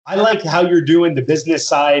I like how you're doing the business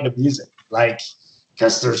side of music, like,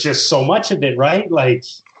 because there's just so much of it, right? Like,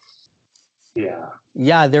 yeah.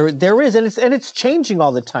 Yeah, there is, and it's changing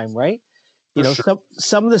all the time, right? You know, Sure.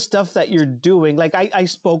 some of the stuff that you're doing, like I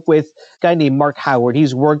spoke with a guy named Mark Howard.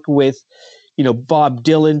 He's worked with, Bob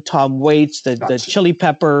Dylan, Tom Waits, the Gotcha. Chili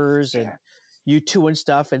Peppers, and U2 and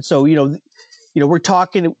stuff. And so, we're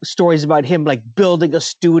talking stories about him like building a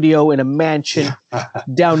studio in a mansion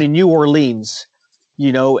down in New Orleans,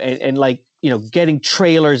 and like, getting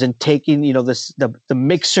trailers and taking, the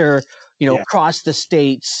mixer, across the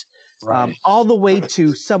states, Right. all the way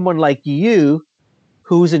to someone like you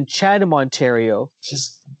who's in Chatham, Ontario.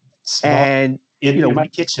 Just small, and in my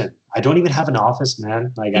kitchen. I don't even have an office,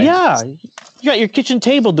 man. Like, you got your kitchen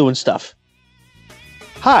table doing stuff.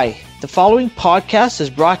 Hi, the following podcast is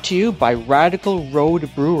brought to you by Radical Road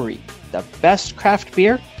Brewery, the best craft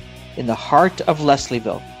beer in the heart of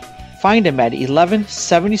Leslieville. Find them at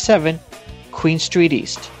 1177 Queen Street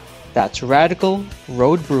East. That's Radical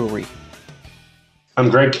Road Brewery. I'm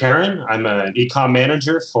Greg Karen. I'm an e-com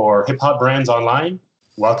manager for Hip Hop Brands Online.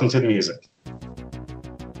 Welcome to the music.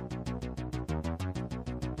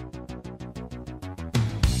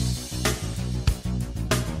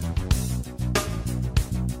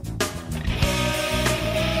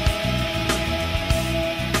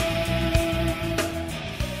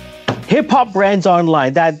 Hip Hop Brands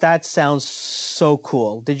Online. That sounds so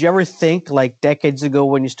cool. Did you ever think, like decades ago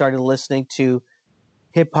when you started listening to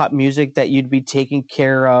hip hop music, that you'd be taking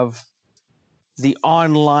care of the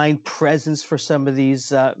online presence for some of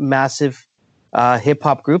these massive hip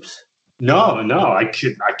hop groups? No, I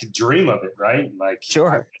could dream of it, right? Like,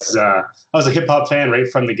 sure. I was a hip hop fan right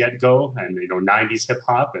from the get go, and 90s hip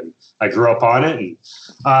hop, and I grew up on it, and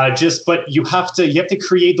but you have to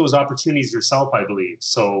create those opportunities yourself, I believe.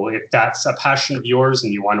 So if that's a passion of yours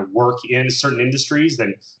and you want to work in certain industries,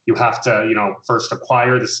 then you have to first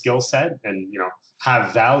acquire the skill set and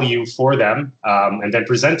have value for them, and then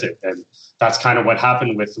present it. And that's kind of what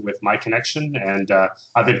happened with my connection. And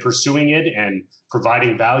I've been pursuing it and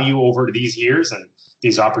providing value over these years, and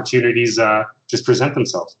these opportunities just present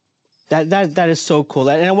themselves. That is so cool.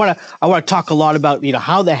 And I want to talk a lot about,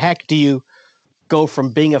 how the heck do you go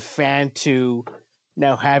from being a fan to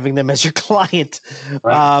now having them as your client?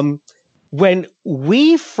 Right. When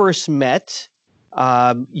we first met,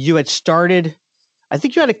 you had started, I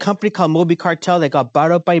think you had a company called Moby Cartel that got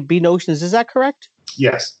bought out by Bean Oceans. Is that correct?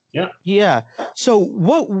 Yes. Yeah. Yeah. So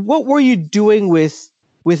what were you doing with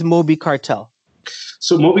Moby Cartel?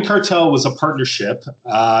 So Moby Cartel was a partnership.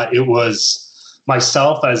 It was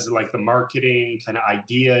myself as like the marketing kind of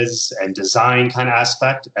ideas and design kind of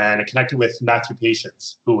aspect, and I connected with Matthew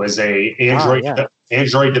Patience, who was a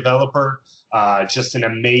Android developer, just an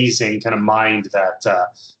amazing kind of mind that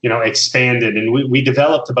expanded, and we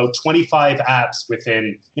developed about 25 apps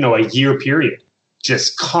within a year period.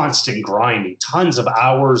 Just constant grinding, tons of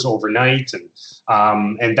hours overnight, and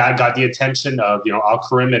that got the attention of Al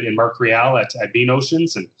Karim and Mark Rial at Bean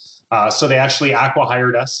Oceans, and so they actually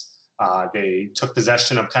acqui-hired us. They took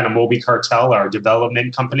possession of kind of Moby Cartel, our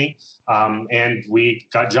development company, and we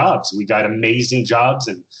got jobs. We got amazing jobs,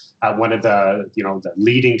 and at one of the the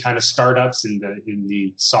leading kind of startups in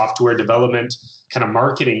the software development kind of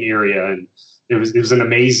marketing area, and it was an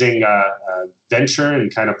amazing venture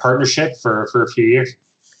and kind of partnership for a few years.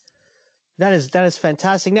 That is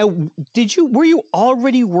fantastic. Now, were you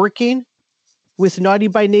already working with Naughty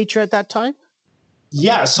by Nature at that time?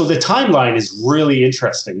 Yeah, so the timeline is really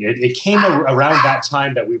interesting. It came around that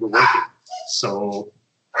time that we were working. So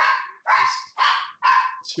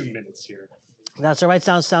 2 minutes here. That's all right.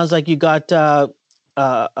 Sounds like you got,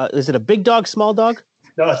 is it a big dog, small dog?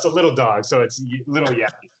 No, it's a little dog. So it's little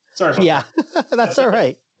yappy. Sorry about that. That's all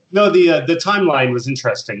right. No, the timeline was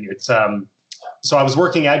interesting. It's so I was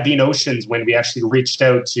working at Bean Oceans when we actually reached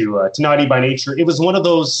out to Naughty by Nature. It was one of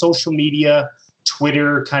those social media,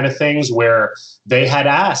 Twitter kind of things where they had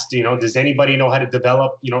asked, does anybody know how to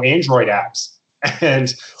develop, Android apps? And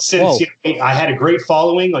since I had a great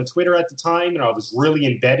following on Twitter at the time, and I was really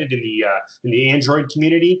embedded in the Android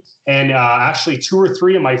community, and actually 2 or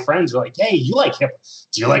 3 of my friends were like, "Hey, you like hip?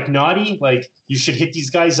 Do you like Naughty? Like, you should hit these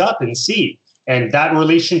guys up and see." And that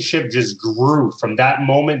relationship just grew from that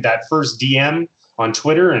moment, that first DM on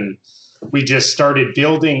Twitter, and we just started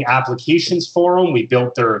building applications for them. We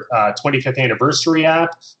built their 25th anniversary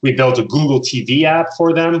app. We built a Google TV app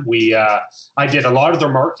for them. I did a lot of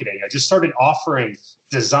their marketing. I just started offering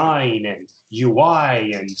design and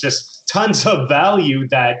UI and just tons of value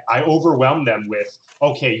that I overwhelmed them with.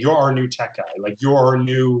 Okay, you're our new tech guy. Like, you're our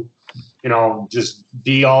new, just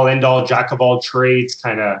be all end all, jack of all trades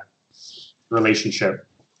kind of relationship.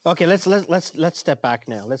 Okay, let's step back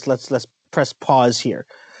now. Let's press pause here.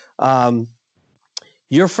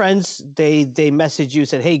 Your friends, they message you,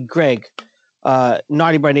 said, "Hey, Greg,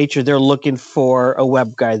 Naughty by Nature, they're looking for a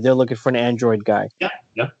web guy. They're looking for an Android guy." Yeah,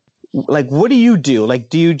 yeah. Like, what do you do? Like,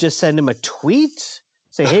 do you just send them a tweet?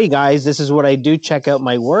 Say, "Hey guys, this is what I do. Check out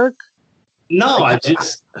my work." No, I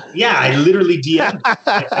literally I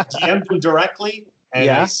DM'd him directly, and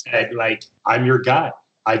I said, like, I'm your guy.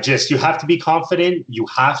 You have to be confident.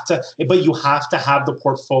 But you have to have the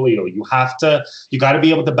portfolio. You got to be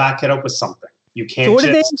able to back it up with something. You can't. So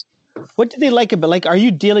what did they like about? Like, are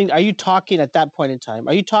you talking at that point in time?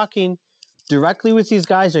 Are you talking directly with these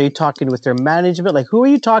guys? Are you talking with their management? Like, who are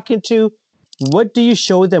you talking to? What do you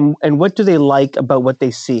show them, and what do they like about what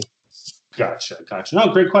they see? Gotcha. No,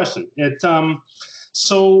 great question.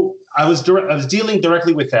 So I was dealing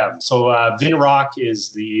directly with them. So Vinrock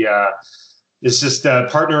is just a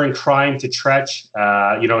partner in crime to Tretch,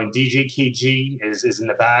 and DJ KG is in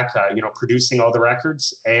the back, producing all the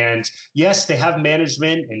records. And yes, they have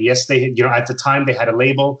management, and yes, they, at the time they had a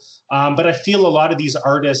label. But I feel a lot of these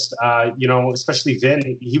artists, especially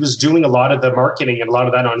Vin, he was doing a lot of the marketing and a lot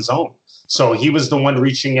of that on his own. So he was the one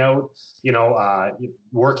reaching out,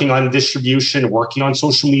 working on distribution, working on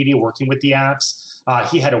social media, working with the apps.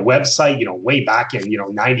 He had a website, way back in,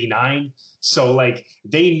 99. So like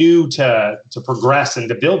they knew to progress and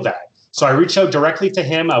to build that. So I reached out directly to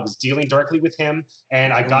him. I was dealing directly with him,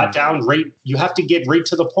 and I got down you have to get right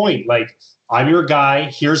to the point. Like, I'm your guy.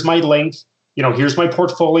 Here's my link. Here's my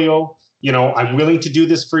portfolio. I'm willing to do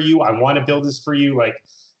this for you. I want to build this for you. Like,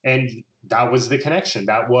 and that was the connection.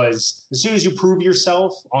 That was as soon as you prove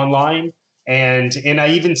yourself online. And I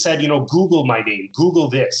even said, Google my name, Google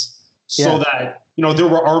this. So that, there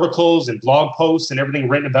were articles and blog posts and everything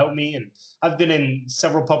written about me. And I've been in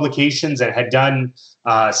several publications and had done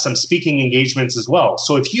some speaking engagements as well.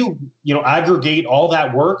 So if you, aggregate all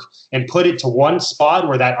that work and put it to one spot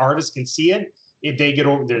where that artist can see it, if they get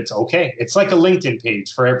over there, it's okay. It's like a LinkedIn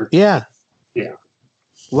page for everything. Yeah. Yeah.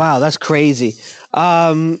 Wow, that's crazy.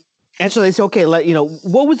 And so they say, okay,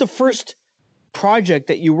 what was the first project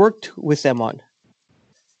that you worked with them on?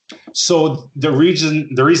 So the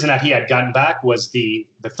reason that he had gotten back was the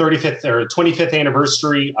 35th or 25th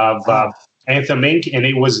anniversary of Anthem Inc. And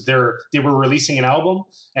it was they were releasing an album,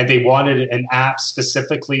 and they wanted an app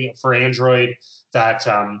specifically for Android that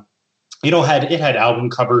it had album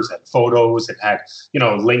covers, it had photos, it had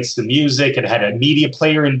links to music, it had a media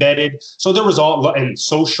player embedded. So there was all and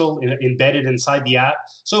social embedded inside the app.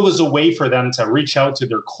 So it was a way for them to reach out to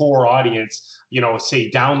their core audience. Say,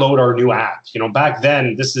 download our new app. Back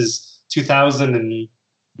then, this is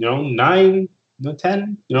 2009,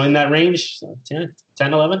 10, in that range, 10,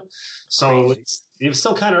 11. So it was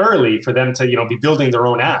still kind of early for them to, be building their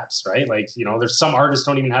own apps, right? Like, there's some artists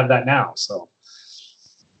don't even have that now. So.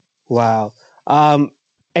 Wow. And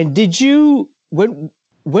did you, when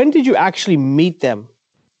did you actually meet them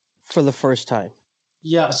for the first time?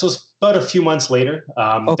 Yeah. So it's about a few months later.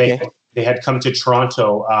 Okay. They had come to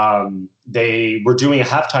Toronto. They were doing a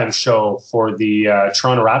halftime show for the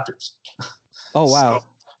Toronto Raptors. Oh, wow. So,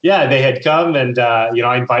 yeah, they had come, and,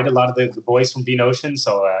 I invited a lot of the boys from Bean Ocean.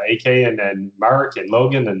 So AK and Mark and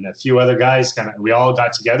Logan and a few other guys, we all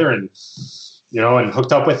got together and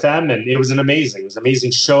hooked up with them. And it was an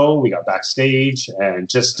amazing show. We got backstage, and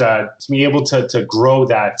just to be able to grow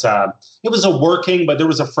that. It was a working, but there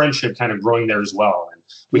was a friendship kind of growing there as well. And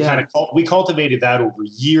we cultivated that over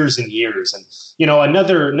years and years. And,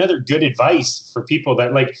 another good advice for people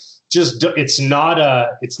that it's not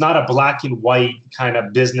a black and white kind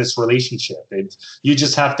of business relationship. You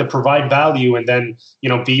just have to provide value, and then,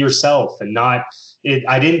 be yourself, and I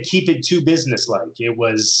didn't keep it too business-like. It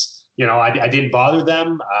was, I didn't bother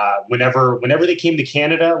them. Whenever they came to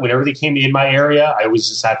Canada, whenever they came in my area, I always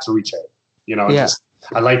just had to reach out,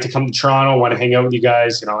 I'd like to come to Toronto, want to hang out with you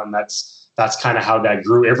guys, and that's kind of how that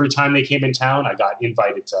grew. Every time they came in town, I got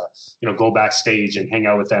invited to, go backstage and hang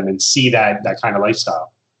out with them and see that kind of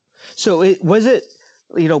lifestyle. So was it,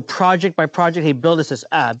 project by project, hey, build us this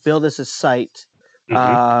app, build us this site,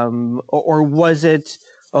 or was it,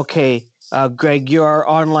 okay, Greg, you're our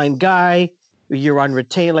online guy, you're on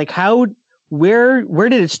Retain, like where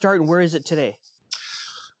did it start and where is it today?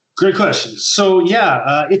 Great question. So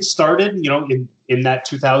it started, in that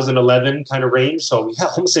 2011 kind of range. So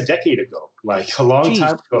almost a decade ago, like a long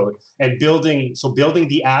time ago, and building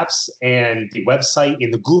the apps and the website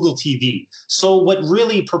and the Google TV. So what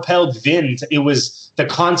really propelled Vin, it was the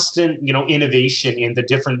constant, innovation in the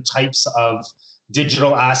different types of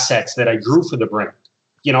digital assets that I grew for the brand,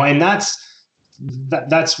 and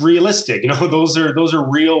that's realistic. Those are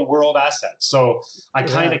real world assets. So I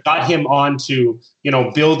kind of got him onto,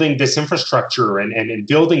 building this infrastructure and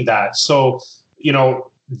building that. So,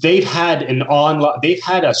 they've had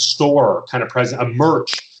a store kind of present, a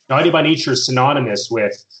merch. Naughty by Nature is synonymous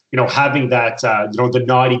with, having that, the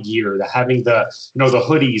naughty gear, having the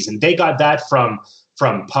hoodies, and they got that from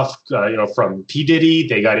Puff, from P. Diddy.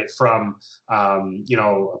 They got it from,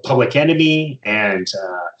 Public Enemy, and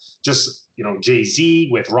just, Jay-Z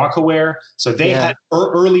with Rockaware. So they had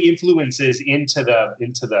early influences into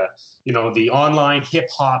the online hip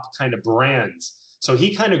hop kind of brands. So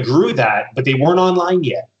he kind of grew that, but they weren't online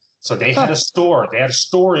yet. So they had a store. They had a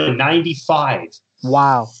store in 95.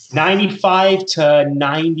 Wow. 95 to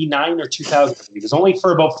 99 or 2000. It was only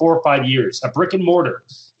for about 4 or 5 years. A brick and mortar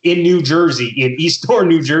in New Jersey, in Eastport,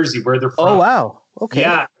 New Jersey, where they're from. Oh, wow. Okay.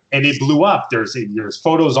 Yeah. And it blew up. There's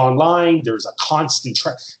photos online. There's a constant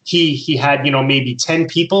he had, maybe 10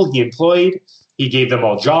 people he employed. He gave them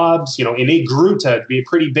all jobs, and it grew to be a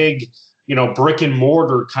pretty big, brick and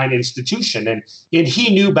mortar kind of institution. And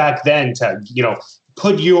he knew back then to,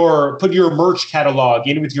 put your merch catalog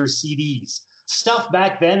in with your CDs. Stuff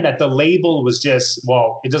back then that the label was just,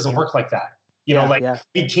 well, it doesn't work like that.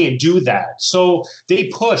 We can't do that. So they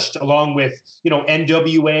pushed along with,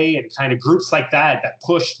 NWA and kind of groups like that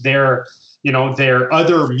pushed their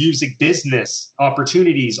other music business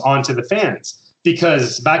opportunities onto the fans,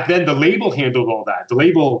 because back then the label handled all that. The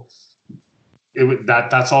label,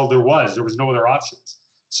 that's all there was. There was no other options.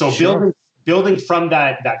 So building from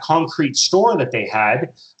that concrete store that they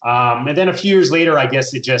had. And then a few years later, I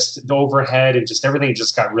guess the overhead and just everything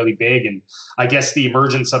just got really big. And I guess the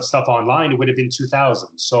emergence of stuff online, it would have been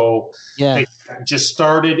 2000. So they just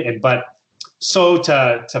started. So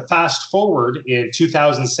to fast forward in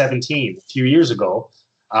 2017, a few years ago,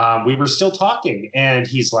 we were still talking, and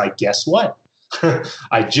he's like, guess what?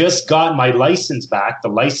 I just got my license back, the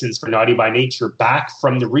license for Naughty by Nature back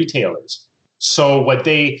from the retailers. So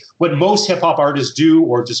what most hip hop artists do,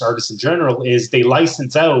 or just artists in general, is they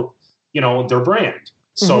license out, their brand.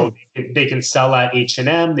 So they can sell at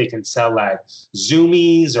H&M, they can sell at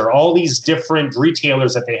Zumiez, or all these different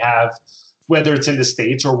retailers that they have, whether it's in the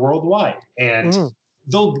States or worldwide. And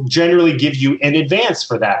they'll generally give you an advance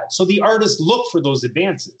for that. So the artists look for those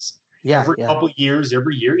advances every couple of years,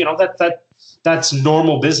 every year. That's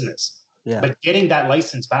normal business. Yeah. But getting that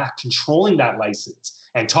license back, controlling that license,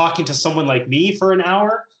 and talking to someone like me for an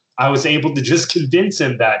hour, I was able to just convince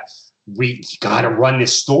him that we got to run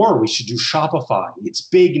this store. We should do Shopify. It's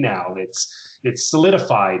big now. It's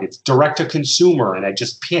solidified. It's direct to consumer. And I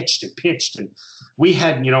just pitched, and we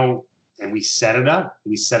had, and we set it up.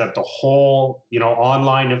 We set up the whole,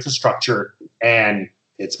 online infrastructure, and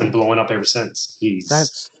it's been blowing up ever since.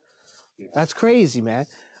 That's crazy, man.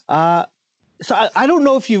 So I don't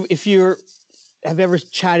know if you're have ever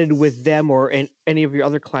chatted with them or any of your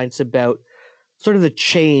other clients about sort of the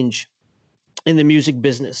change in the music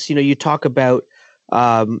business. You talk about,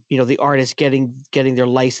 the artists getting their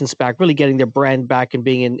license back, really getting their brand back, and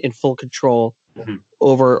being in full control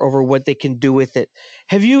over what they can do with it.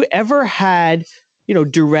 Have you ever had,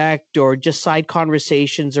 direct or just side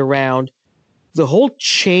conversations around the whole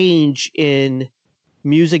change in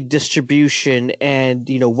music distribution and,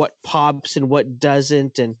 what pops and what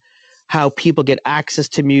doesn't, and how people get access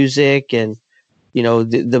to music, and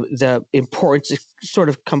the importance sort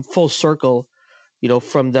of come full circle,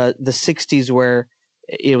 from the 60s, where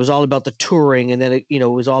it was all about the touring, and then it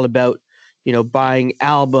was all about buying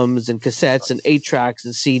albums and cassettes and 8-tracks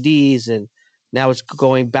and CDs, and now it's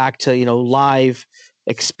going back to live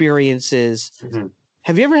experiences.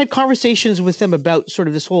 Have you ever had conversations with them about sort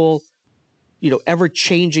of this whole ever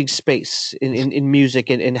changing space in music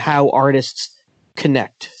and how artists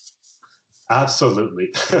connect?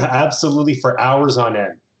 Absolutely. Absolutely, for hours on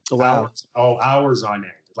end. Wow. Hours on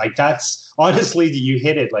end. Like, that's honestly, you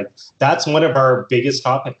hit it. Like, that's one of our biggest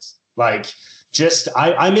topics. Like,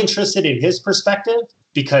 I'm interested in his perspective,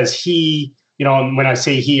 because he, when I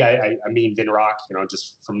say he, I mean Vin Rock,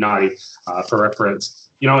 just from Naughty, for reference,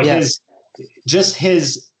 his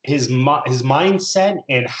mindset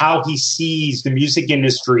and how he sees the music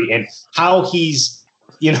industry, and how he's,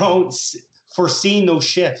 foreseeing those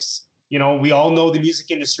shifts. We all know the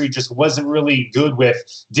music industry just wasn't really good with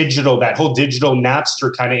digital, that whole digital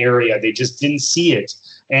Napster kind of area. They just didn't see it.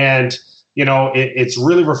 And, it's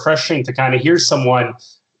really refreshing to kind of hear someone,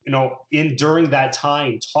 during that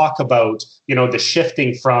time talk about, the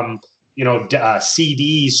shifting from,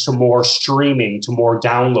 CDs to more streaming, to more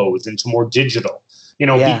downloads, and to more digital.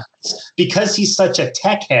 Yeah. because he's such a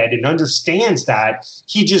tech head and understands that,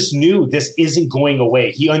 he just knew this isn't going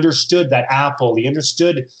away. He understood that Apple, he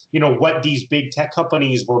understood, what these big tech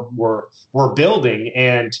companies were building.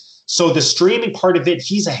 And so the streaming part of it,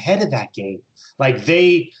 he's ahead of that game. Like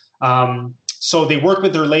so they work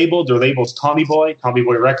with their label. Their label's Tommy Boy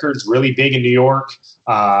Records, really big in New York.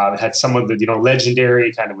 Had some of the,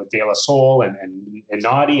 legendary kind of with De La Soul and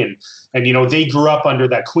Naughty. And they grew up under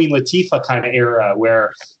that Queen Latifah kind of era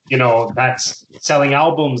where, that's selling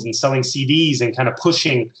albums and selling CDs and kind of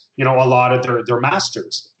pushing, a lot of their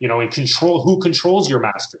masters, and who controls your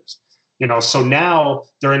masters, so now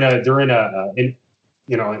they're in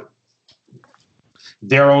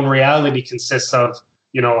their own reality consists of,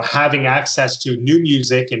 having access to new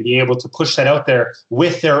music and being able to push that out there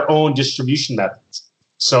with their own distribution methods.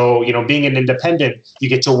 So, being an independent, you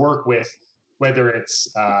get to work with whether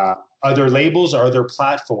it's other labels or other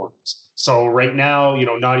platforms. So right now,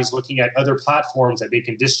 Naughty's looking at other platforms that they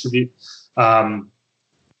can distribute.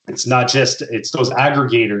 It's those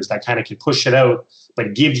aggregators that kind of can push it out,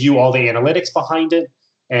 but give you all the analytics behind it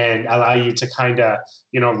and allow you to kind of,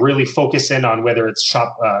 really focus in on whether it's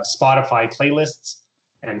Spotify playlists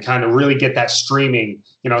and kind of really get that streaming,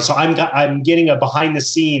 so I'm getting a behind the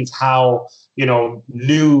scenes how,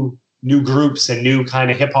 new groups and new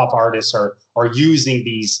kind of hip hop artists are using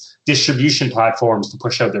these distribution platforms to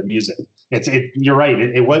push out their music. You're right.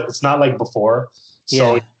 It's not like before.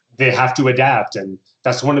 So they have to adapt. And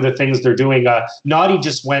that's one of the things they're doing. Naughty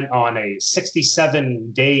just went on a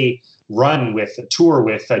 67-day run with a tour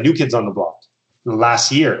with New Kids on the Block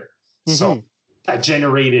last year. Mm-hmm. So that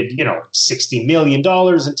generated, $60 million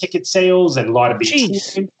in ticket sales and a lot of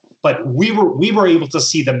big. But we were able to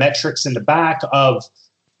see the metrics in the back of,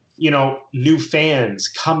 new fans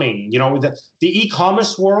coming. The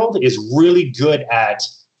e-commerce world is really good at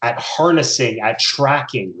harnessing, at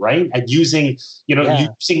tracking, right? At using,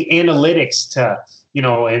 using analytics to,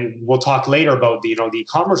 and we'll talk later about the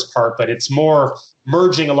e-commerce part, but it's more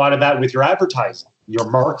merging a lot of that with your advertising, your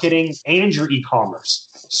marketing, and your e-commerce.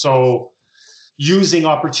 So using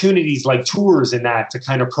opportunities like tours and that to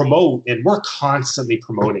kind of promote, and we're constantly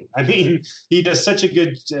promoting. I mean, he does such a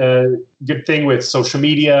good thing with social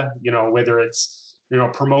media, whether it's,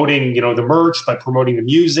 promoting, the merch, but promoting the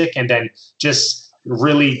music, and then just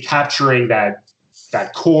really capturing that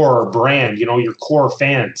core brand, your core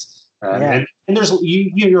fans. And there's,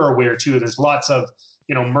 you're aware too, there's lots of,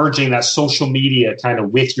 merging that social media kind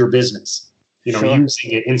of with your business,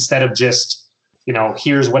 using it instead of just,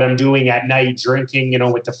 here's what I'm doing at night, drinking,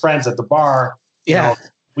 with the friends at the bar.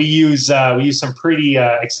 We use some pretty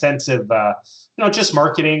extensive, just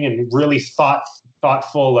marketing and really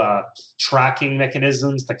thoughtful tracking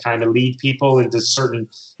mechanisms to kind of lead people into certain,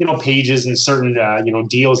 pages and certain,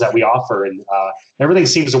 deals that we offer. And everything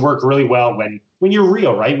seems to work really well when you're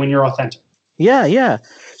real, right? When you're authentic. Yeah, yeah.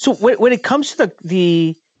 So when it comes to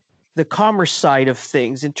the commerce side of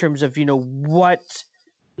things, in terms of, what,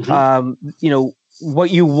 what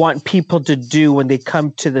you want people to do when they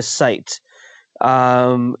come to the site,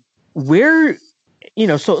 where,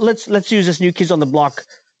 so let's use this New Kids on the Block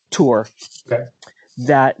tour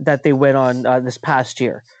that they went on this past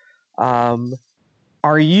year. Do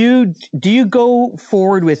you go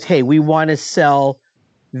forward with, hey, we want to sell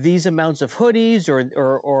these amounts of hoodies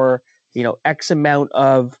or X amount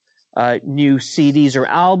of new CDs or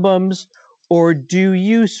albums, or do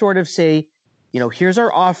you sort of say, here's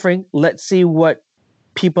our offering, let's see what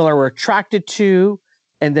people are attracted to,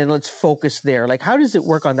 and then let's focus there? Like, how does it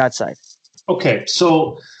work on that side? Okay,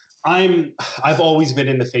 so I've always been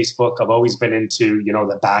into Facebook. I've always been into,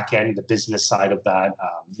 the back end, the business side of that,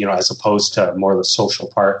 as opposed to more the social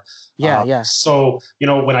part. Yeah. So,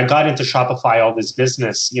 when I got into Shopify, all this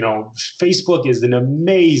business, Facebook is an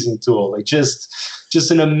amazing tool. Like just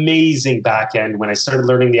an amazing back end when I started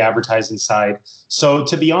learning the advertising side. So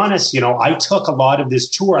to be honest, I took a lot of this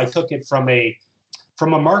tour. I took it from a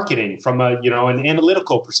marketing, from an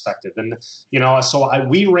analytical perspective. And, so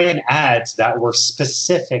we ran ads that were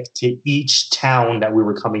specific to each town that we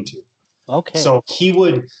were coming to. Okay. So he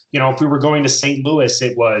would, if we were going to St. Louis,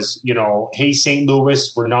 it was, hey, St.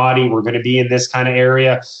 Louis, we're Naughty, we're going to be in this kind of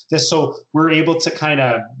area. So we're able to kind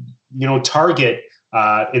of, target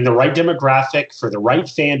in the right demographic for the right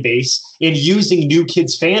fan base, and using New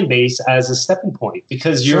Kids fan base as a stepping point,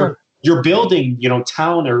 because you're building,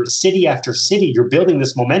 town or city after city. You're building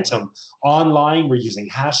this momentum online. We're using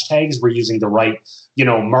hashtags. We're using the right,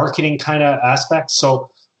 marketing kind of aspects.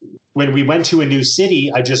 So when we went to a new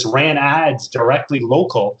city, I just ran ads directly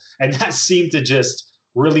local, and that seemed to just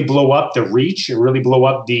really blow up the reach and really blow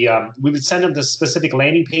up the. We would send them to specific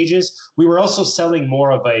landing pages. We were also selling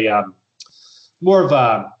more of a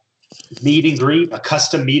meet and greet, a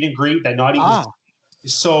custom meet and greet that not even.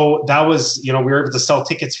 So that was, we were able to sell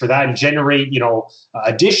tickets for that and generate,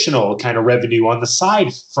 additional kind of revenue on the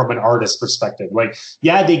side from an artist perspective. Like,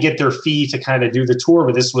 yeah, they get their fee to kind of do the tour,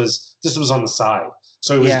 but this was on the side.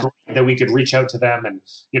 So it was great that we could reach out to them and,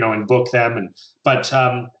 and book them. But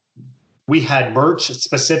we had merch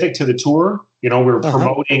specific to the tour. We were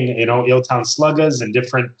promoting, Illtown Sluggas and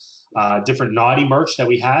different naughty merch that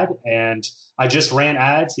we had. And I just ran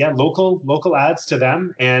ads, local ads to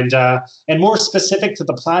them, and more specific to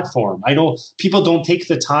the platform. I know people don't take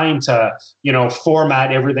the time to,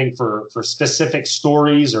 format everything for specific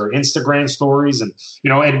stories or Instagram stories, and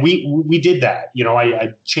we did that.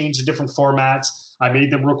 I changed the different formats. I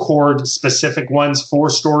made them record specific ones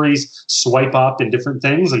for stories, swipe up, and different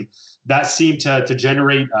things, and that seemed to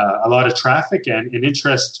generate a lot of traffic and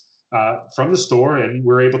interest from the store, and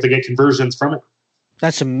we're able to get conversions from it.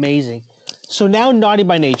 That's amazing. So now Naughty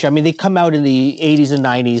by Nature, I mean, they come out in the 80s and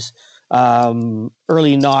 90s,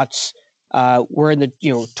 early noughts. We're in the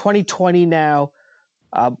 2020 now.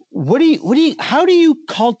 How do you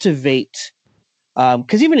cultivate?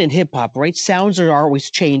 Because even in hip hop, right, sounds are always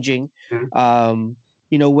changing.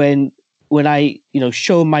 Mm-hmm. When I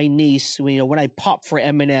show my niece, when I pop for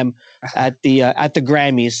Eminem at the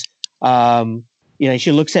Grammys,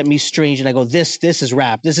 she looks at me strange, and I go, "This is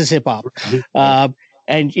rap. This is hip hop."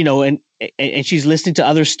 And she's listening to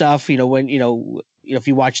other stuff. If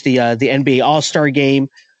you watch the NBA All-Star Game,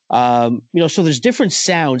 so there's different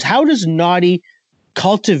sounds. How does Naughty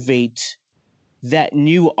cultivate that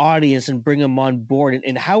new audience and bring them on board?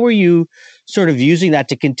 And how are you sort of using that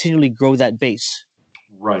to continually grow that base?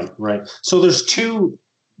 Right. So there's two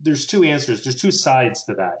answers. There's two sides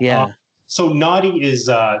to that. Yeah. So Naughty is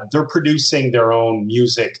they're producing their own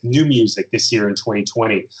new music this year in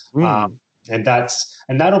 2020. And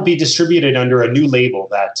that'll be distributed under a new label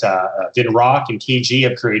that Vin Rock and KG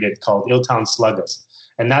have created called Illtown Sluggas.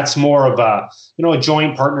 And that's more of a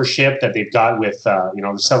joint partnership that they've got with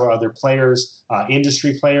several other players,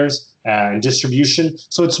 industry players, and distribution.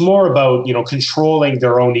 So it's more about controlling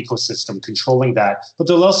their own ecosystem, controlling that, but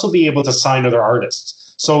they'll also be able to sign other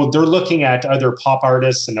artists. So they're looking at other pop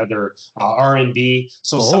artists and other R&B.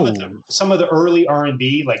 So some of the early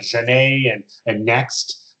R&B like Janae and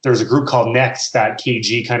Next. There's a group called Next that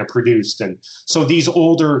KG kind of produced, and so these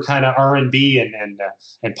older kind of R&B and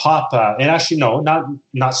pop, and actually no,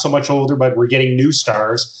 not so much older, but we're getting new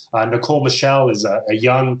stars. Nicole Michelle is a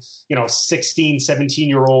young, 16,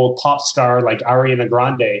 17-year-old pop star like Ariana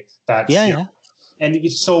Grande.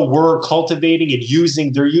 And so we're cultivating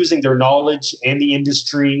and they're using their knowledge and the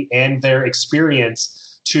industry and their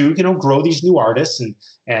experience to grow these new artists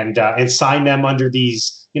and sign them under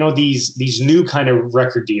these. These new kind of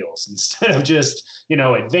record deals instead of just,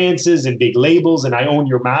 advances and big labels and I own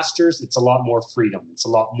your masters. It's a lot more freedom. It's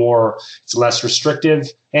less restrictive,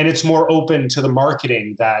 and it's more open to the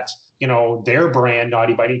marketing that, their brand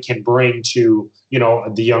Naughty by Nature can bring to,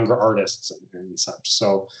 the younger artists and such.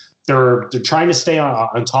 So they're trying to stay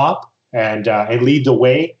on top and lead the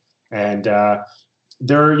way. And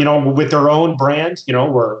they're, with their own brand,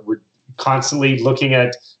 we're constantly looking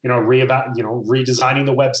at redesigning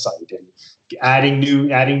the website and adding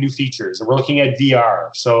new features, and we're looking at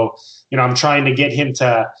VR. So I'm trying to get him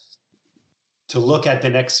to look at the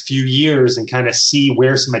next few years and kind of see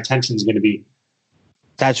where some attention is going to be.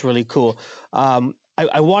 That's really cool.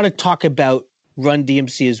 I want to talk about Run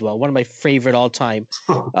DMC as well, one of my favorite all-time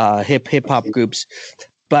hip hop groups,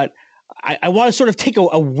 but I want to sort of take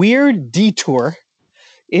a weird detour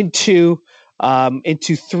into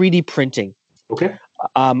 3D printing. Okay.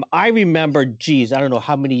 I remember, I don't know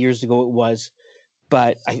how many years ago it was,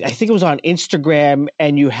 but I think it was on Instagram,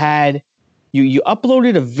 and you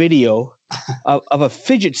uploaded a video of a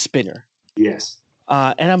fidget spinner. Yes.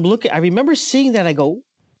 And I remember seeing that. I go,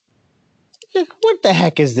 what the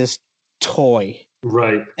heck is this toy?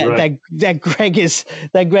 Right. That Greg is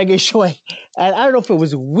showing. And I don't know if it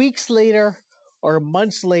was weeks later or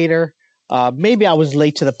months later. Maybe I was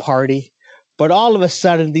late to the party. But all of a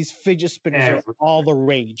sudden, these fidget spinners are all the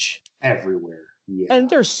rage. Everywhere. Yeah. And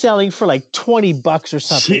they're selling for like $20 or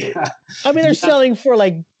something. Yeah. I mean, they're selling for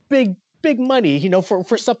like big money,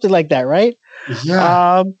 for something like that, right?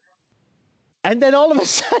 Yeah. And then all of a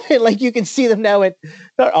sudden, like you can see them now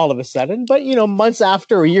not all of a sudden, but months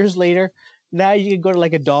after or years later, now you can go to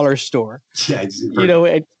like a dollar store. Yeah,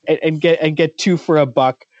 exactly. And get two for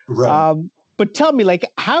 $1. Right. But tell me,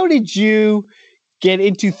 like, how did you get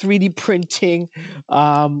into 3D printing.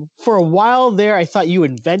 For a while there, I thought you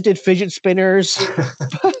invented fidget spinners,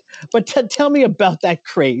 but tell me about that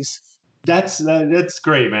craze. That's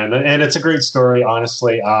great, man, and it's a great story,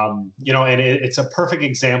 honestly. And it's a perfect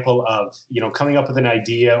example of coming up with an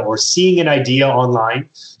idea or seeing an idea online.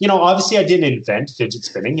 Obviously, I didn't invent fidget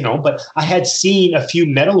spinning, but I had seen a few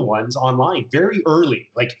metal ones online very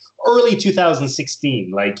early, like early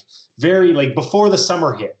 2016, like before the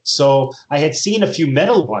summer hit. So I had seen a few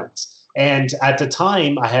metal ones, and at the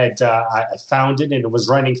time, I founded and was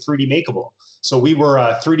running 3D Makeable. So we were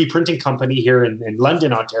a 3D printing company here in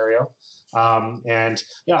London, Ontario. And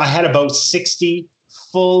I had about 60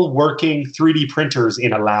 full working 3D printers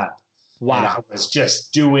in a lab. Wow. And I was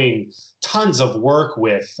just doing tons of work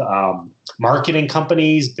with marketing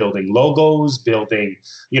companies, building logos, building,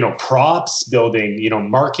 props, building,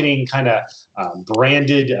 marketing kind of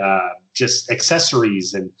branded just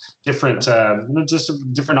accessories and different, just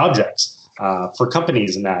different objects. For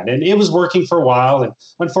companies and that. And it was working for a while. And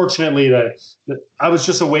unfortunately, I was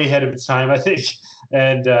just way ahead of its time, I think.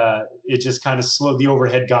 And it just kind of slowed. The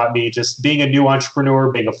overhead got me. Just being a new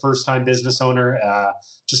entrepreneur, being a first-time business owner,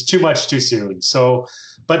 just too much too soon. So,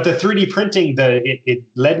 but the 3D printing, it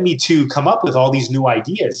led me to come up with all these new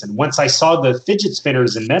ideas. And once I saw the fidget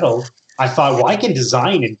spinners in metal, I thought, well, I can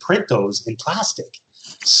design and print those in plastic.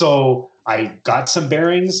 So I got some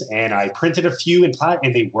bearings and I printed a few in plastic,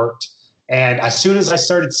 and they worked. And as soon as I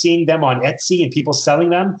started seeing them on Etsy and people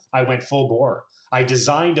selling them, I went full bore. I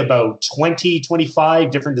designed about 20,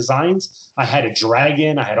 25 different designs. I had a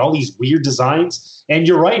dragon. I had all these weird designs. And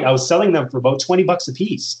you're right, I was selling them for about $20 a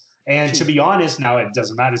piece. And to be honest, now it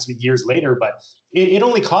doesn't matter, it's years later, but it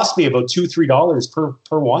only cost me about $2, $3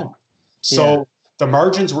 per one. So the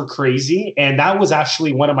margins were crazy. And that was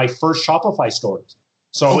actually one of my first Shopify stores.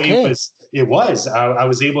 So it was. I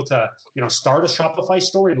was able to, start a Shopify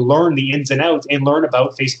store and learn the ins and outs and learn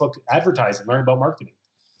about Facebook advertising, learn about marketing.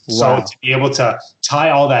 Wow. So to be able to tie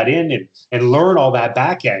all that in and learn all that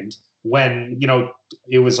back end when,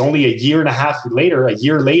 it was only a year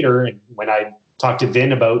later, and when I talked to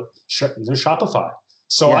Vin about Shopify.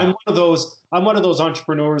 So I'm one of those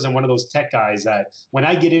entrepreneurs and one of those tech guys that when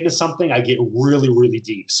I get into something, I get really, really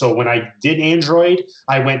deep. So when I did Android,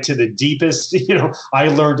 I went to the deepest, I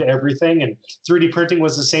learned everything, and 3D printing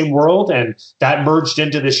was the same world, and that merged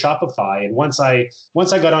into this Shopify. And once I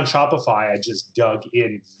got on Shopify, I just dug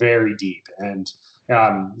in very deep, and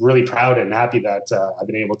I'm really proud and happy that I've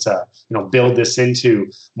been able to, build this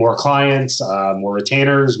into more clients, more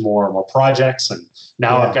retainers, more projects. And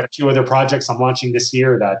now I've got a few other projects I'm launching this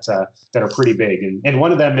year that are pretty big. And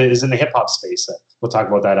one of them is in the hip hop space. We'll talk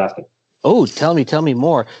about that after. Oh, tell me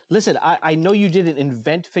more. Listen, I know you didn't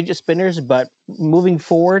invent fidget spinners, but moving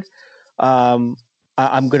forward, I'm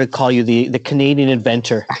going to call you the Canadian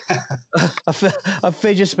inventor of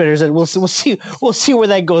fidget spinners, and we'll see where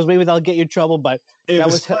that goes. Maybe that'll get you in trouble, but it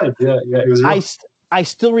was fun. It was. I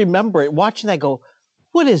still remember it. Watching that, go,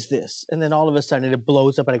 what is this? And then all of a sudden it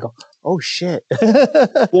blows up, and I go, oh shit.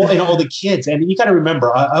 Well, and all the kids, and you got to remember,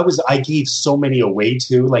 I gave so many away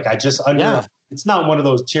too. Like I just It's not one of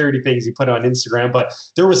those charity things you put on Instagram, but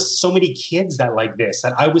there was so many kids that like this,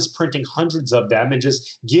 that I was printing hundreds of them and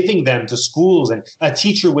just giving them to schools. And a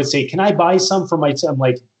teacher would say, can I buy some for my son? I'm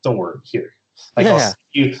like, don't worry, here. Like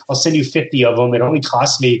I'll send you 50 of them. It only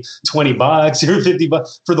cost me $20 or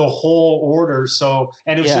 $50 for the whole order. So,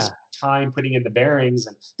 and it was just time putting in the bearings,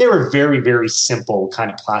 and they were very, very simple kind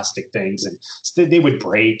of plastic things, and they would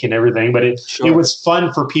break and everything, but it was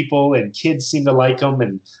fun for people, and kids seemed to like them.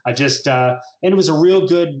 And I just, and it was a real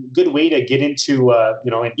good way to get into,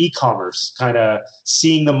 an e-commerce, kind of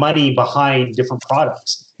seeing the money behind different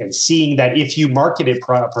products and seeing that if you market it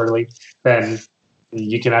properly, then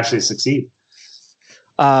you can actually succeed.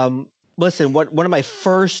 Listen, one of my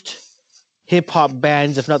first hip hop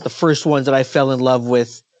bands, if not the first ones that I fell in love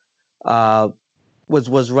with,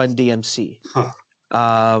 was Run DMC.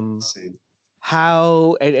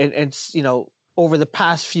 How and over the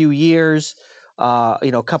past few years,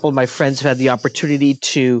 a couple of my friends have had the opportunity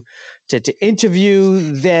to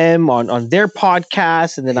interview them on their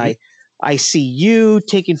podcast, and then I see you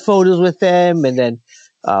taking photos with them, and then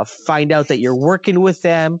find out that you're working with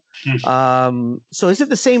them. So is it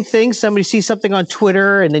the same thing? Somebody sees something on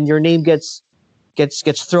Twitter, and then your name gets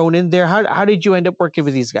thrown in there. How did you end up working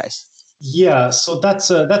with these guys? Yeah, so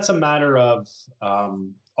that's a matter of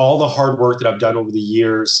all the hard work that I've done over the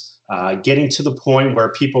years, getting to the point where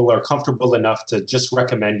people are comfortable enough to just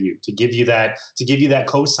recommend you, to give you that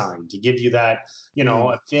cosign, to give you that,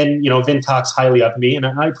 Vin talks highly of me, and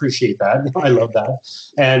I appreciate that. I love that.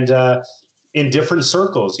 And in different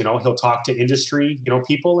circles. He'll talk to industry,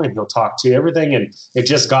 people, and he'll talk to everything. And it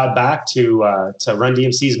just got back to Run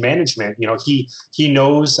DMC's management. He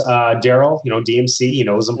knows Daryl, DMC. He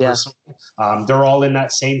knows him personally. They're all in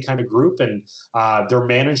that same kind of group, and their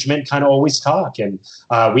management kind of always talk. And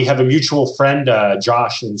we have a mutual friend,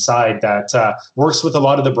 Josh, inside that works with a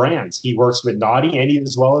lot of the brands. He works with Naughty and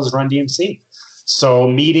as well as Run DMC. So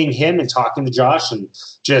meeting him and talking to Josh, and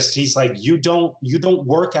he's like, you don't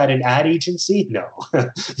work at an ad agency? No.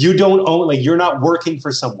 You don't own, like, you're not working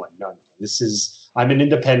for someone. No. I'm an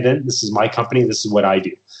independent. This is my company. This is what I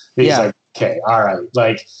do. And he's like, okay, all right.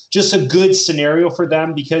 Like, just a good scenario for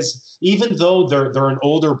them, because even though they're an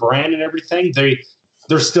older brand and everything,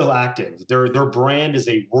 they're still active. Their brand is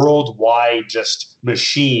a worldwide just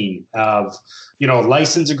machine of,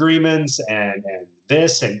 license agreements and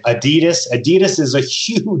this and Adidas. Adidas is a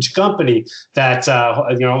huge company that,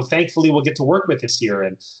 thankfully we'll get to work with this year.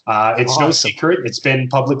 And it's awesome. No secret. It's been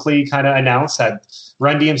publicly kind of announced that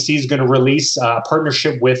Run DMC is going to release a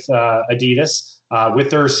partnership with Adidas with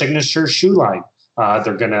their signature shoe line.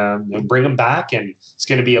 They're going to bring them back, and it's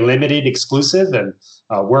going to be a limited exclusive. And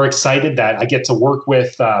we're excited that I get to work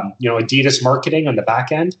with, Adidas marketing on the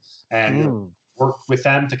back end and work with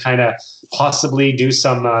them to kind of possibly do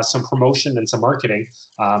some promotion and some marketing.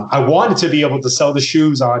 I wanted to be able to sell the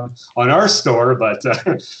shoes on our store, but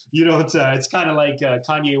it's kind of like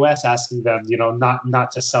Kanye West asking them,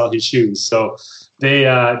 not to sell his shoes. So they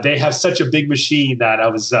have such a big machine that I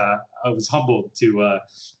was humbled to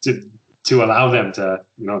allow them to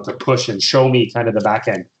to push and show me kind of the back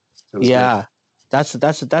end. Yeah, great.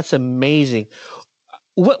 That's amazing.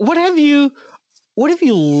 What have you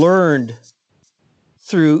learned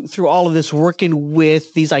through all of this, working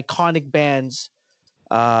with these iconic bands?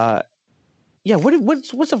 What's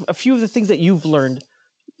a few of the things that you've learned?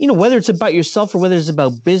 Whether it's about yourself or whether it's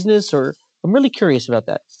about business, or I'm really curious about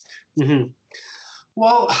that. Mm-hmm.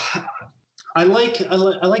 Well, I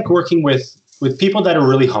like working with people that are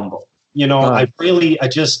really humble. I'm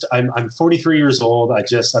 43 years old. I've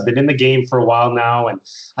been in the game for a while now, and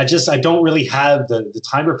I don't really have the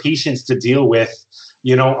time or patience to deal with,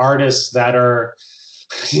 artists that are,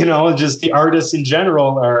 just the artists in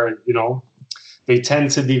general are, they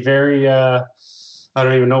tend to be very, I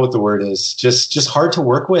don't even know what the word is, just hard to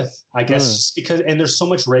work with, I guess, because, and there's so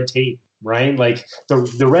much red tape, right? Like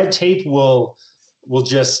the red tape will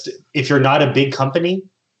just, if you're not a big company,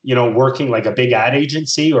 working like a big ad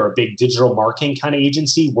agency or a big digital marketing kind of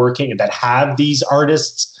agency, working that have these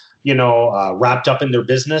artists, wrapped up in their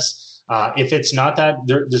business. If it's not that,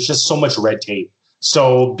 there's just so much red tape.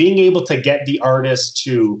 So being able to get the artist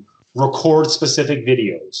to record specific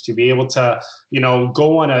videos, to be able to,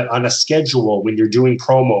 go on a schedule when you're doing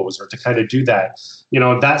promos, or to kind of do that,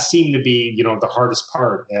 that seemed to be, the hardest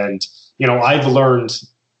part. And, I've learned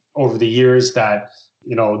over the years that,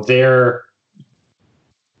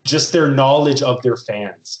 their knowledge of their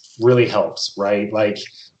fans really helps, right? Like,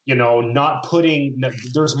 not putting,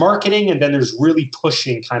 there's marketing and then there's really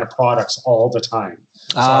pushing kind of products all the time.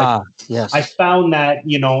 Yes. I found that,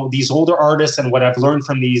 these older artists, and what I've learned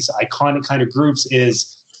from these iconic kind of groups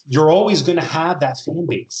is you're always going to have that fan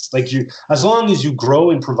base. Like, as long as you grow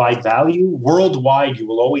and provide value worldwide, you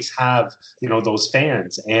will always have, those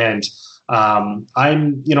fans. And I'm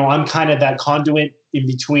kind of that conduit in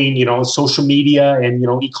between, social media and,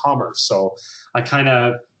 e-commerce. So I kind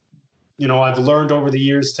of, I've learned over the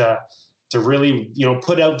years to really,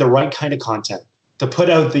 put out the right kind of content, to put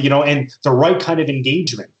out the, and the right kind of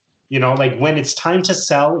engagement. Like when it's time to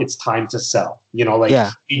sell, it's time to sell. We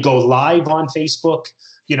go live on Facebook,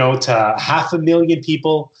 to 500,000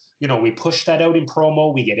 people. We push that out in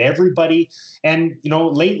promo. We get everybody. And,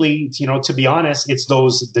 lately, to be honest, it's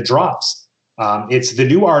the drops. It's the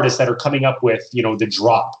new artists that are coming up with, the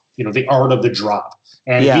drop, the art of the drop.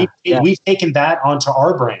 And we've taken that onto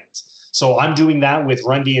our brands. So I'm doing that with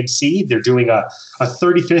Run DMC. They're doing a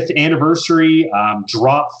 35th anniversary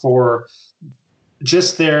drop for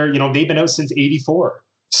just their, they've been out since 84.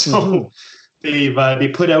 So they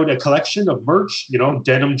put out a collection of merch,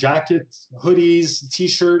 denim jackets, hoodies,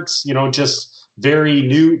 T-shirts, just very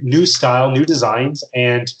new style, new designs.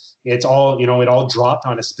 And it's all, it all dropped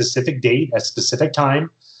on a specific date, a specific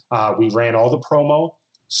time. We ran all the promo.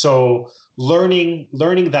 So learning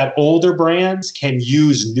that older brands can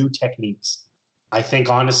use new techniques. I think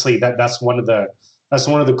honestly that's one of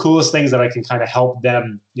the coolest things that I can kind of help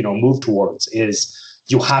them, move towards, is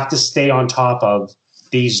you have to stay on top of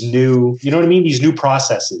these new, these new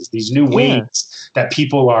processes, these new ways that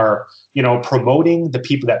people are, promoting, the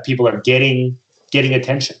people that people are getting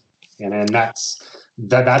attention. And that's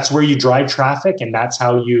that's where you drive traffic, and that's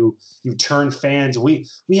how you turn fans. We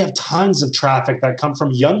have tons of traffic that come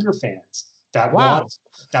from younger fans that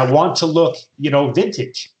want to look,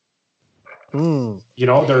 vintage. They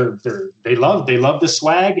love the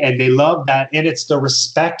swag, and they love that, and it's the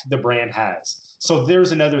respect the brand has. So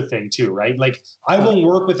there's another thing too, right? Like, I won't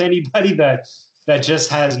work with anybody that just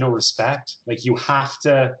has no respect. Like, you have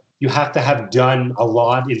to have done a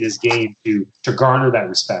lot in this game to garner that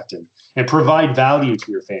respect and provide value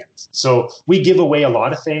to your fans. So we give away a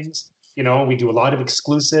lot of things. We do a lot of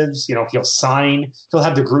exclusives. He'll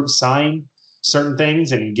have the group sign certain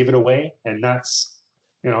things and give it away, and that's.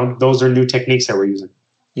 Those are new techniques that we're using.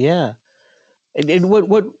 Yeah. And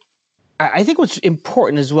what I think what's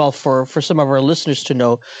important as well for some of our listeners to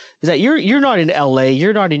know is that you're not in LA,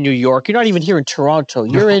 you're not in New York, you're not even here in Toronto.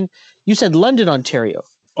 You said London, Ontario.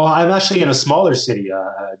 Oh, I'm actually in a smaller city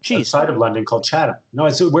outside of London called Chatham. No,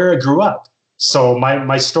 it's where I grew up. So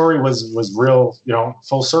my story was real,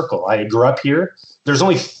 full circle. I grew up here. There's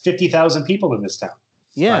only 50,000 people in this town.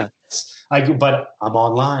 Yeah. But I'm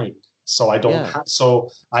online. So I don't have, so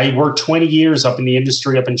I worked 20 years up in the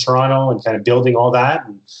industry up in Toronto and kind of building all that.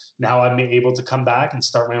 And now I'm able to come back and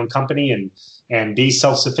start my own company and be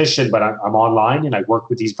self-sufficient, but I'm online and I work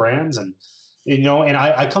with these brands and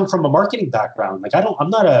I come from a marketing background. Like I'm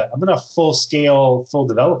not a full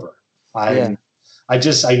developer. I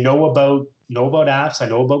know about apps, I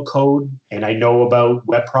know about code, and I know about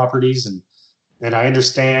web properties and I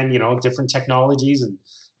understand, different technologies. And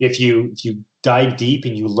if you dive deep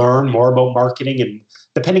and you learn more about marketing, and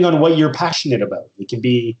depending on what you're passionate about, it can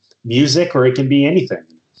be music or it can be anything.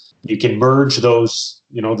 You can merge those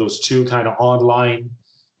two kind of online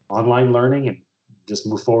learning and just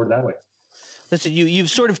move forward that way. Listen,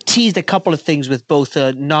 you've sort of teased a couple of things with both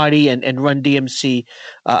Naughty and Run DMC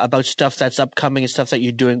about stuff that's upcoming and stuff that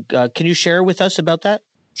you're doing. Can you share with us about that?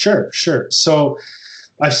 Sure. So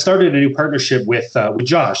I've started a new partnership with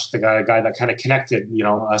Josh, the guy that kind of connected,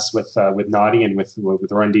 us with Naughty and with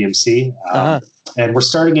Run DMC. And we're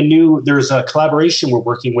starting there's a collaboration we're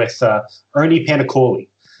working with Ernie Panacoli.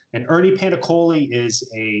 And Ernie Panacoli is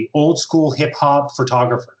a old school hip hop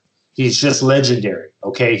photographer. He's just legendary.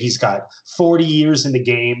 Okay. He's got 40 years in the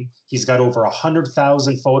game. He's got over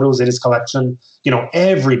 100,000 photos in his collection.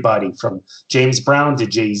 Everybody from James Brown to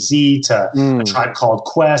Jay-Z to A Tribe Called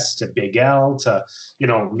Quest to Big L to,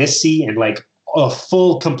 Missy and like a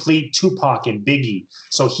full complete Tupac and Biggie.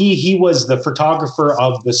 So he was the photographer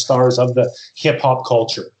of the stars of the hip hop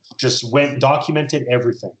culture. Just documented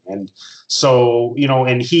everything. And so,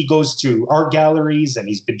 and he goes to art galleries and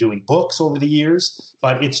he's been doing books over the years,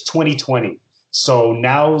 but it's 2020. So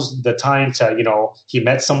now's the time to, he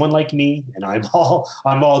met someone like me and I'm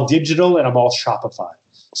all digital and I'm all Shopify.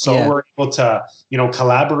 So we're able to,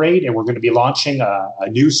 collaborate, and we're going to be launching a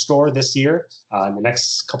new store this year in the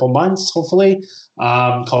next couple months, hopefully,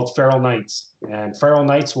 called Feral Nights. And Feral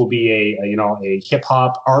Nights will be a hip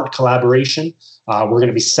hop art collaboration. We're going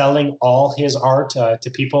to be selling all his art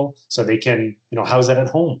to people so they can, house it at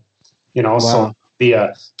home. So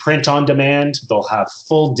the print on demand, they'll have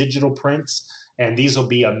full digital prints, and these will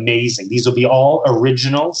be amazing. These will be all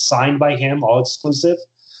original, signed by him, all exclusive.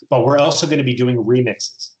 But we're also going to be doing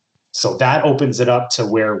remixes. So that opens it up to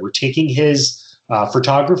where we're taking his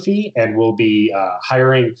photography and we'll be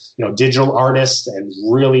hiring, digital artists and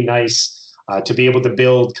really nice to be able to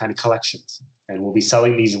build kind of collections. And we'll be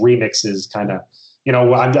selling these remixes kind of,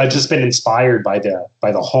 I've just been inspired by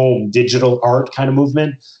the home digital art kind of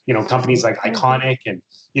movement. Companies like Iconic and,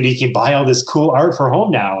 you can buy all this cool art for home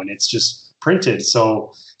now and it's just printed.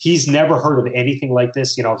 So he's never heard of anything like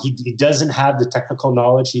this. He doesn't have the technical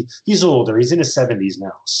knowledge. He's older. He's in his 70s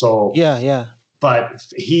now. So yeah. But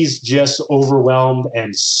he's just overwhelmed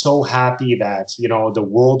and so happy that, the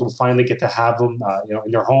world will finally get to have him,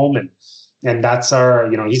 in their home. And that's our,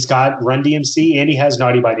 he's got Run DMC and he has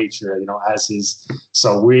Naughty by Nature, as his.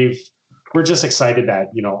 So we're just excited that,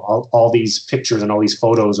 all these pictures and all these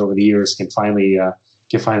photos over the years can finally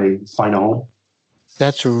find a home.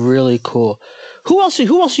 That's really cool. Who else are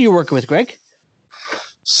you working with, Greg?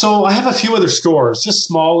 So I have a few other stores, just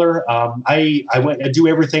smaller. I do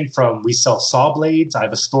everything from, we sell saw blades. I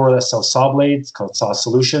have a store that sells saw blades called Saw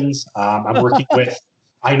Solutions. I'm working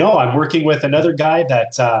with another guy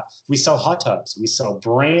that we sell hot tubs. We sell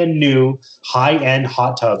brand new high-end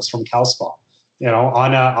hot tubs from CalSpa,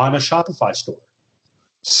 on a Shopify store.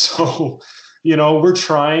 So, we're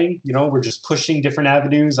trying, we're just pushing different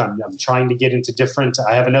avenues. I'm trying to get into different,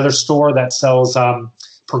 I have another store that sells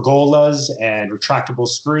pergolas and retractable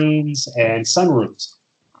screens and sunrooms.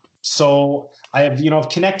 So I have, I've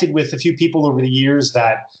connected with a few people over the years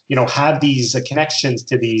that, have these connections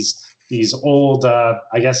to these old,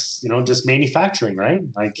 I guess, just manufacturing, right?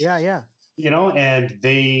 Like, yeah.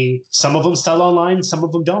 And some of them sell online, some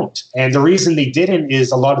of them don't. And the reason they didn't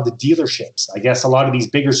is a lot of the dealerships. I guess a lot of these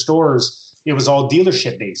bigger stores, it was all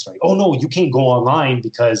dealership based, right? Oh no, you can't go online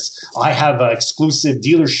because I have an exclusive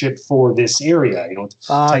dealership for this area,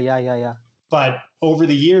 Yeah. But over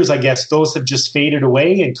the years, I guess those have just faded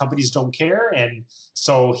away and companies don't care. And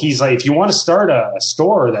so he's like, if you want to start a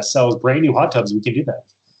store that sells brand new hot tubs, we can do that.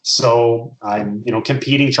 So I'm,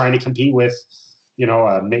 trying to compete with,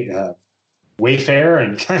 Wayfair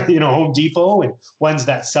and Home Depot and ones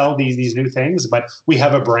that sell these new things. But we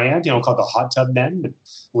have a brand, called the Hot Tub Men.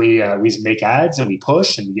 We make ads and we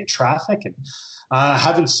push and we get traffic, and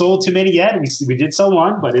haven't sold too many yet. We did sell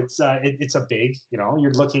one, but it's a big,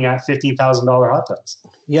 you're looking at $15,000 hot tubs.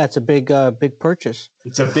 Yeah, it's a big purchase.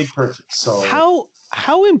 It's a big purchase. So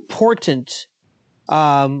how important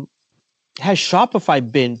has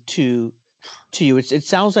Shopify been to you? It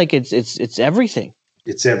sounds like it's everything.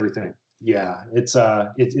 It's everything. Yeah, it's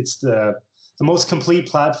the most complete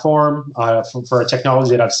platform for a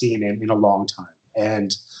technology that I've seen in a long time.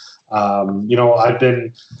 And I've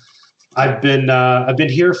been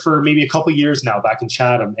here for maybe a couple of years now, back in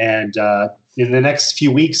Chatham, and in the next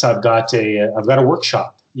few weeks I've got a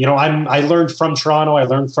workshop. I learned from Toronto. I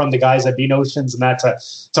learned from the guys at Bean Oceans, and that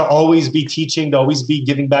to always be teaching, to always be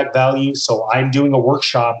giving back value. So I'm doing a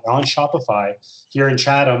workshop on Shopify here in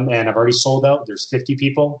Chatham, and I've already sold out. There's 50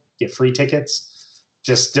 people, get free tickets,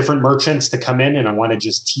 just different merchants to come in, and I want to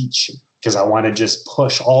just teach because I want to just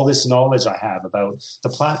push all this knowledge I have about the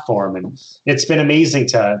platform. And it's been amazing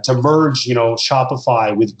to merge,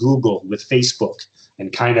 Shopify with Google, with Facebook,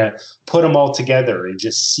 and kind of put them all together and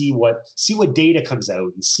just see what data comes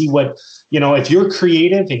out and see what, if you're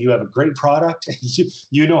creative and you have a great product and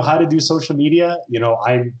you know how to do social media,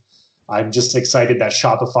 I'm just excited that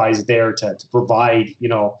Shopify is there to provide,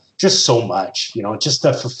 just so much, just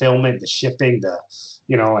the fulfillment, the shipping,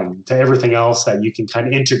 and to everything else that you can kind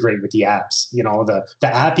of integrate with the apps. The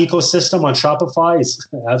app ecosystem on Shopify is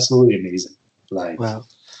absolutely amazing. Wow.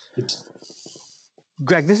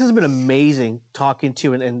 Greg, this has been amazing talking to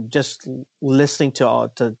you and just listening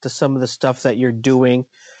to some of the stuff that you're doing.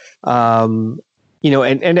 And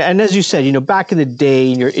as you said, back in the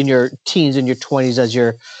day, in your teens and your 20s, as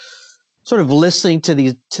you're sort of listening to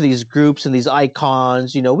these groups and these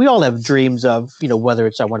icons, we all have dreams of, whether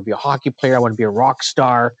it's I want to be a hockey player, I want to be a rock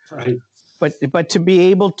star, right? But to be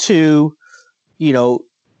able to,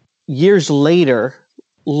 years later,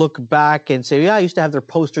 look back and say, yeah, I used to have their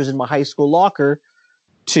posters in my high school locker,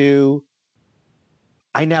 to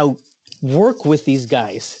I now work with these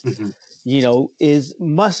guys, mm-hmm.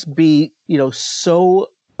 Must be, so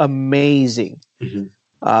amazing. Mm-hmm.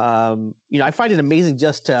 I find it amazing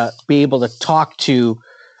just to be able to talk to,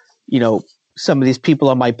 some of these people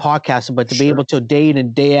on my podcast, but to be able to day in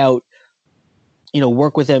and day out,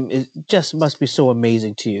 work with them, it just must be so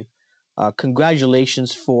amazing to you.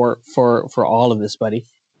 Congratulations for all of this, buddy.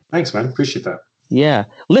 Thanks, man. Appreciate that. Yeah.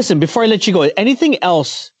 Listen, before I let you go, anything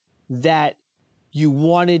else that you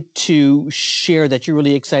wanted to share that you're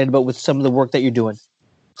really excited about with some of the work that you're doing?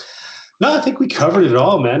 No, I think we covered it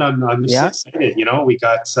all, man. I'm just excited. We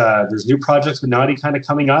got there's new projects with Naughty kind of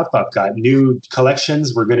coming up. I've got new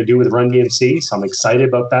collections we're going to do with Run DMC, so I'm excited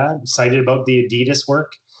about that. Excited about the Adidas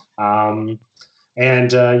work,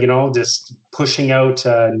 just pushing out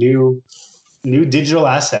new digital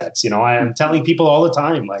assets. I am telling people all the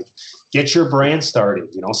time, like, get your brand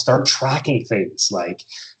started. Start tracking things. Like,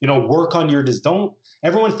 work on your.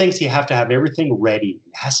 Everyone thinks you have to have everything ready.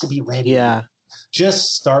 It has to be ready. Yeah.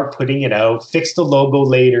 Just start putting it out, fix the logo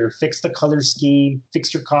later, fix the color scheme,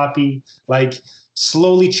 fix your copy, like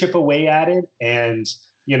slowly chip away at it. And,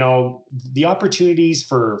 the opportunities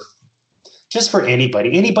for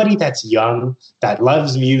anybody that's young, that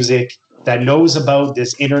loves music, that knows about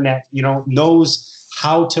this internet, knows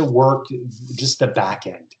how to work just the back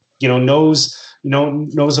end, knows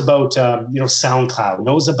about, SoundCloud,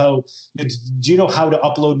 knows about, do you know how to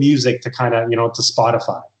upload music to kind of, to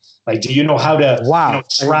Spotify? Like, do you know how to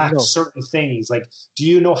track certain things? Like, do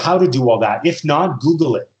you know how to do all that? If not,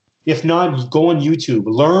 Google it. If not, go on YouTube,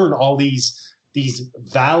 learn all these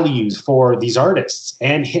values for these artists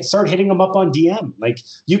and start hitting them up on DM. Like,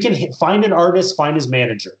 you can find an artist, find his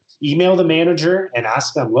manager, email the manager and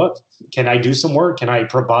ask them, look, can I do some work? Can I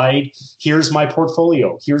provide, here's my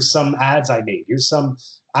portfolio. Here's some ads I made. Here's some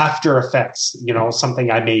After Effects,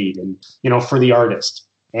 something I made and, for the artist.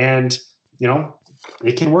 And,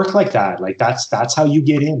 it can work like that. Like that's how you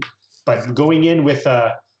get in. But going in with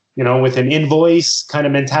with an invoice kind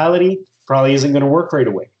of mentality, probably isn't going to work right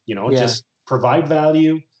away. Just provide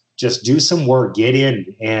value, just do some work, get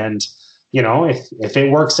in. And, if it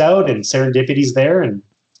works out and serendipity's there and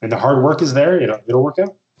the hard work is there, it'll work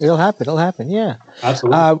out. It'll happen. Yeah.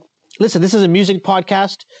 Absolutely. Listen, this is a music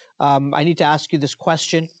podcast. I need to ask you this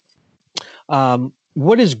question.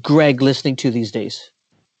 What is Greg listening to these days?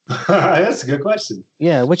 That's a good question.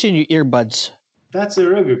 Yeah. What's in your earbuds? That's a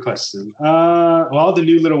real good question. Well, the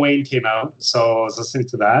new Lil Wayne came out, so I was listening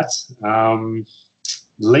to that.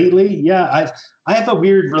 Lately, yeah, I have a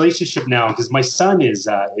weird relationship now because my son is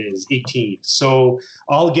 18, so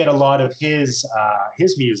I'll get a lot of his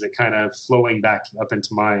music kind of flowing back up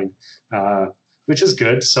into mine, which is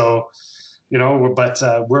good. So,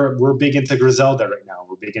 we're big into Griselda right now.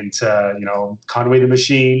 We're big into Conway the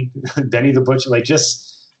Machine, Benny the Butcher, like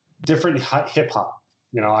just different hip hop.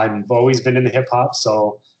 I've always been into hip hop,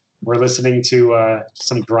 so we're listening to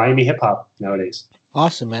some grimy hip hop nowadays.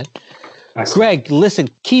 Awesome, man. Excellent. Greg, listen,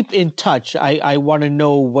 keep in touch. I want to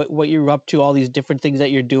know what you're up to, all these different things that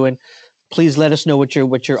you're doing. Please let us know what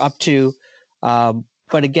you're up to. But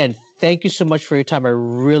again, thank you so much for your time. I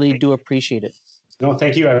really do appreciate it. No,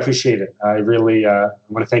 thank you. I appreciate it. I really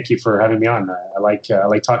want to thank you for having me on. I like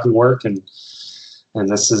talking work, and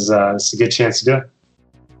this is a good chance to do it.